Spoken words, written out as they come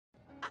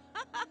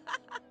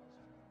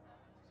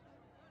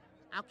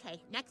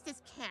Okay, next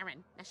is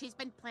Karen. Now, she's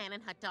been planning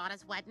her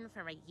daughter's wedding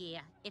for a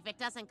year. If it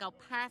doesn't go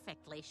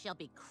perfectly, she'll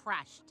be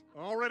crushed.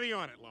 Already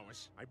on it,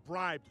 Lois. I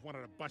bribed one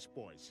of the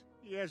busboys.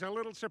 He has a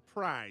little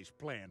surprise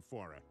planned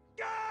for her.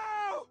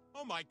 Go!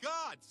 Oh my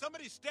God!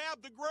 Somebody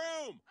stabbed the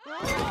groom!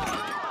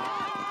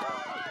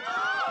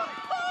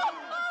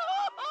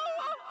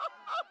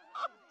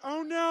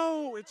 Oh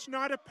no, it's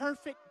not a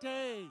perfect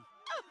day.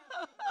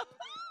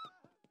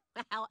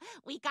 Well,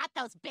 we got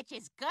those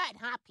bitches good,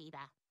 huh, Peter?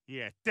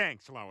 Yeah,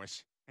 thanks,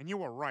 Lois. And you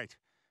were right.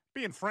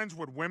 Being friends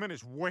with women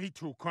is way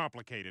too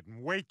complicated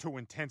and way too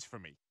intense for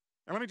me.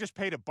 Now let me just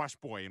pay the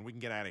busboy and we can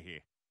get out of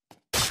here.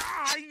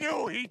 I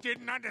knew he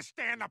didn't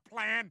understand the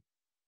plan.